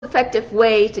effective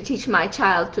way to teach my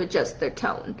child to adjust their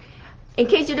tone. In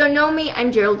case you don't know me, I'm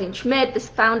Geraldine Schmidt, the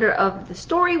founder of The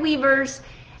Story Weavers.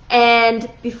 And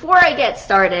before I get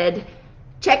started,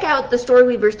 check out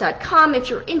thestoryweavers.com if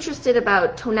you're interested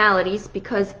about tonalities,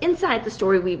 because inside The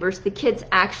Story Weavers, the kids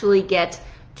actually get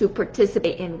to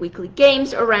participate in weekly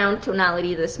games around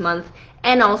tonality this month,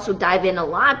 and also dive in a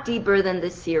lot deeper than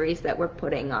this series that we're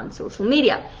putting on social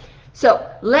media. So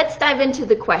let's dive into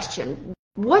the question.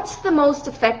 What's the most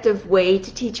effective way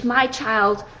to teach my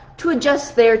child to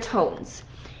adjust their tones?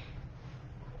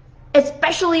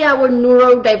 Especially our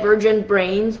neurodivergent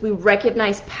brains, we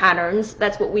recognize patterns.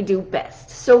 That's what we do best.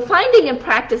 So finding and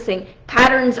practicing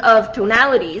patterns of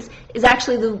tonalities is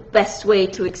actually the best way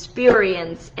to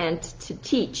experience and to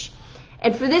teach.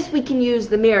 And for this, we can use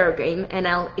the mirror game, and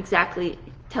I'll exactly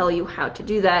tell you how to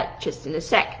do that just in a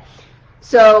sec.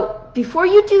 So before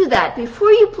you do that,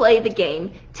 before you play the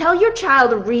game, tell your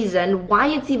child a reason why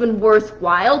it's even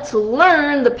worthwhile to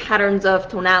learn the patterns of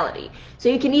tonality. So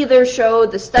you can either show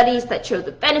the studies that show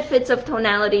the benefits of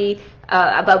tonality,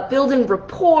 about building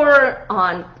rapport,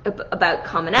 about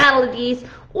commonalities,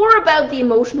 or about the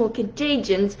emotional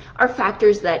contagions are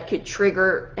factors that could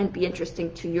trigger and be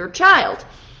interesting to your child.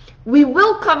 We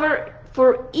will cover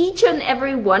for each and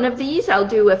every one of these. I'll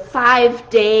do a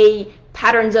 5-day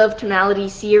Patterns of Tonality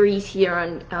series here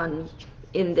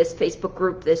in this Facebook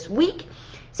group this week.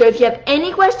 So if you have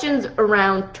any questions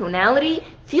around tonality,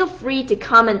 feel free to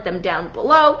comment them down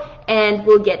below, and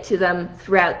we'll get to them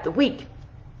throughout the week.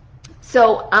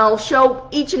 So I'll show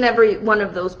each and every one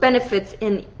of those benefits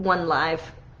in one live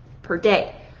per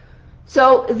day.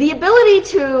 So the ability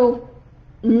to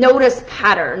notice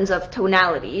patterns of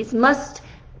tonalities must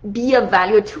be of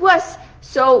value to us,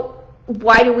 so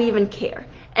why do we even care?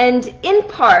 And in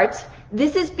part,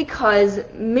 this is because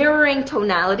mirroring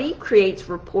tonality creates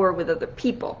rapport with other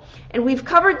people. And we've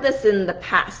covered this in the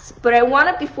past, but I want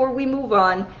to, before we move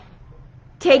on,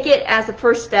 take it as a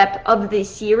first step of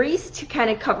this series to kind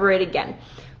of cover it again.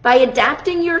 By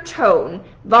adapting your tone,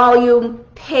 volume,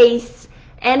 pace,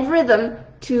 and rhythm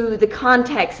to the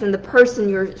context and the person,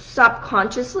 you're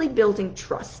subconsciously building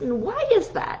trust. And why is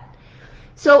that?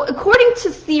 So according to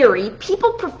theory,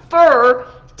 people prefer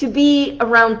to be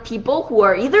around people who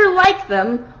are either like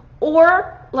them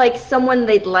or like someone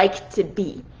they'd like to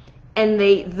be. And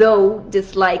they, though,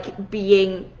 dislike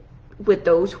being with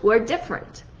those who are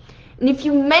different. And if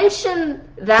you mention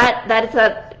that it's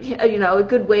a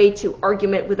good way to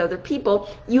argument with other people,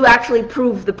 you actually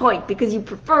prove the point, because you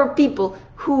prefer people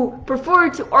who prefer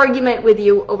to argument with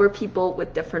you over people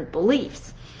with different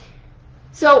beliefs.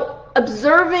 So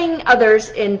observing others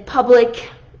in public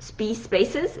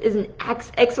spaces is an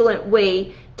excellent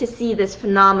way to see this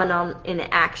phenomenon in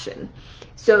action.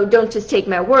 So don't just take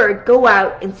my word, go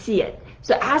out and see it.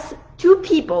 So as two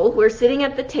people who are sitting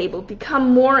at the table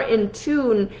become more in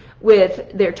tune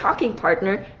with their talking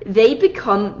partner, they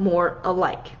become more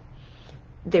alike.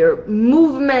 Their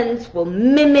movements will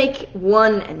mimic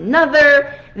one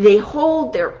another. They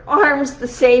hold their arms the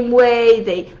same way.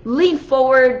 They lean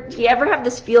forward. Do you ever have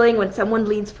this feeling when someone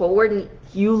leans forward and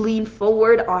you lean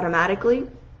forward automatically?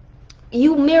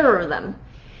 You mirror them.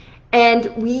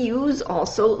 And we use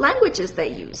also languages they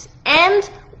use. And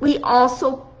we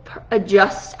also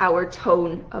adjust our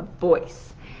tone of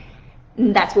voice.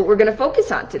 And that's what we're going to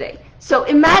focus on today. So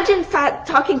imagine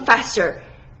talking faster,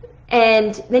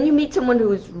 and then you meet someone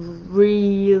who's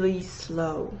really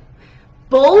slow.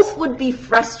 Both would be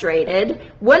frustrated,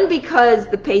 one because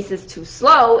the pace is too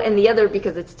slow, and the other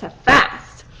because it's too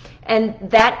fast. And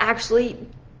that actually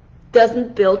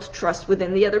doesn't build trust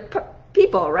within the other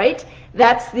people, right?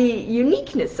 That's the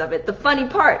uniqueness of it, the funny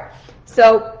part.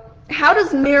 So how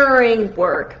does mirroring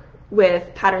work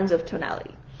with patterns of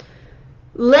tonality?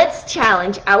 Let's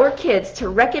challenge our kids to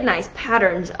recognize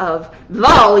patterns of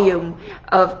volume,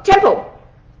 of tempo,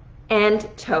 and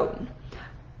tone.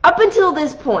 Up until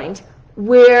this point,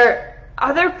 where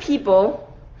other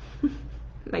people,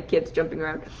 my kid's jumping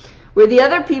around, where the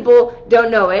other people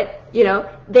don't know it,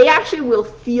 they actually will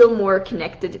feel more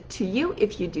connected to you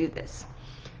if you do this.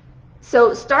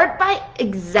 So start by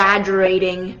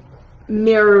exaggerating,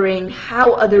 mirroring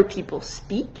how other people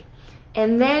speak,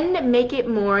 and then make it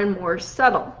more and more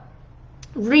subtle.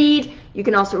 You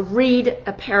can also read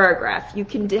a paragraph. You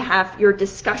can have your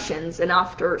discussions and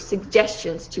offer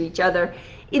suggestions to each other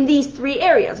in these three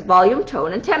areas: volume,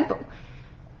 tone, and tempo.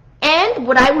 And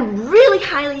what I would really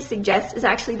highly suggest is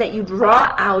actually that you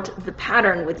draw out the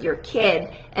pattern with your kid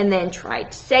and then try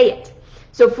to say it.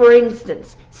 So for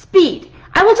instance, speed.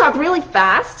 I will talk really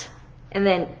fast and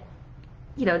then,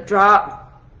 draw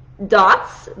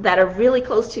dots that are really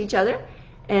close to each other,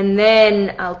 and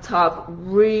then I'll talk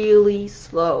really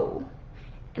slow,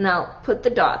 and I'll put the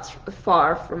dots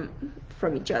far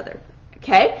from each other.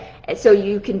 Okay? And so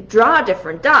you can draw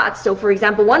different dots. So for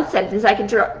example, one sentence I can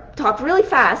talk really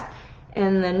fast,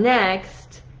 and the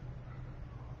next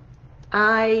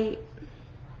I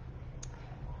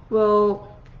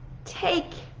will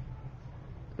take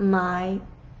my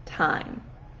time.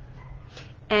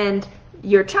 And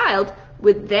your child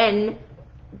would then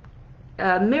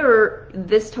mirror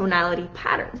this tonality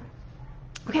pattern.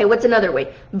 Okay, what's another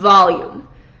way? Volume.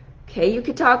 Okay, you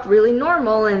could talk really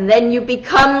normal, and then you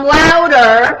become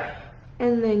louder,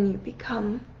 and then you make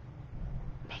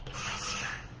it whisper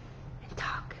and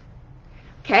talk.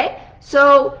 Okay,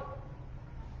 so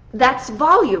that's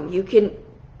volume. You can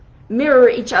mirror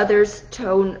each other's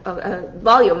tone,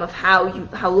 volume of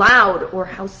how loud or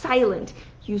how silent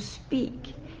you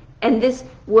speak. And this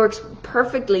works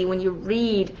perfectly when you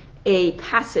read a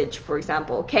passage, for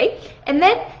example, okay? And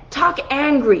then talk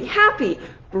angry, happy,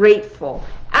 grateful.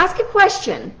 Ask a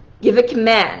question, give a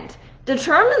command.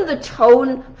 Determine the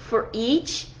tone for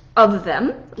each of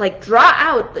them, like draw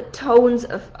out the tones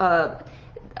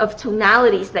of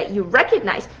tonalities that you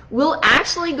recognize. We'll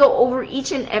actually go over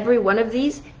each and every one of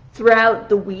these throughout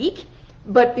the week,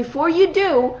 but before you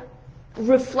do,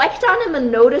 reflect on them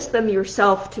and notice them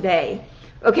yourself today.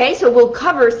 Okay, so we'll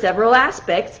cover several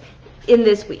aspects in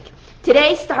this week.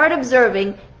 Today, start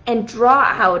observing and draw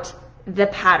out the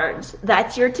patterns.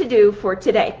 That's your to-do for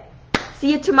today.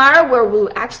 See you tomorrow, where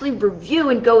we'll actually review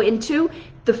and go into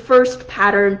the first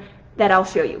pattern that I'll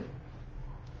show you.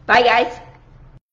 Bye, guys.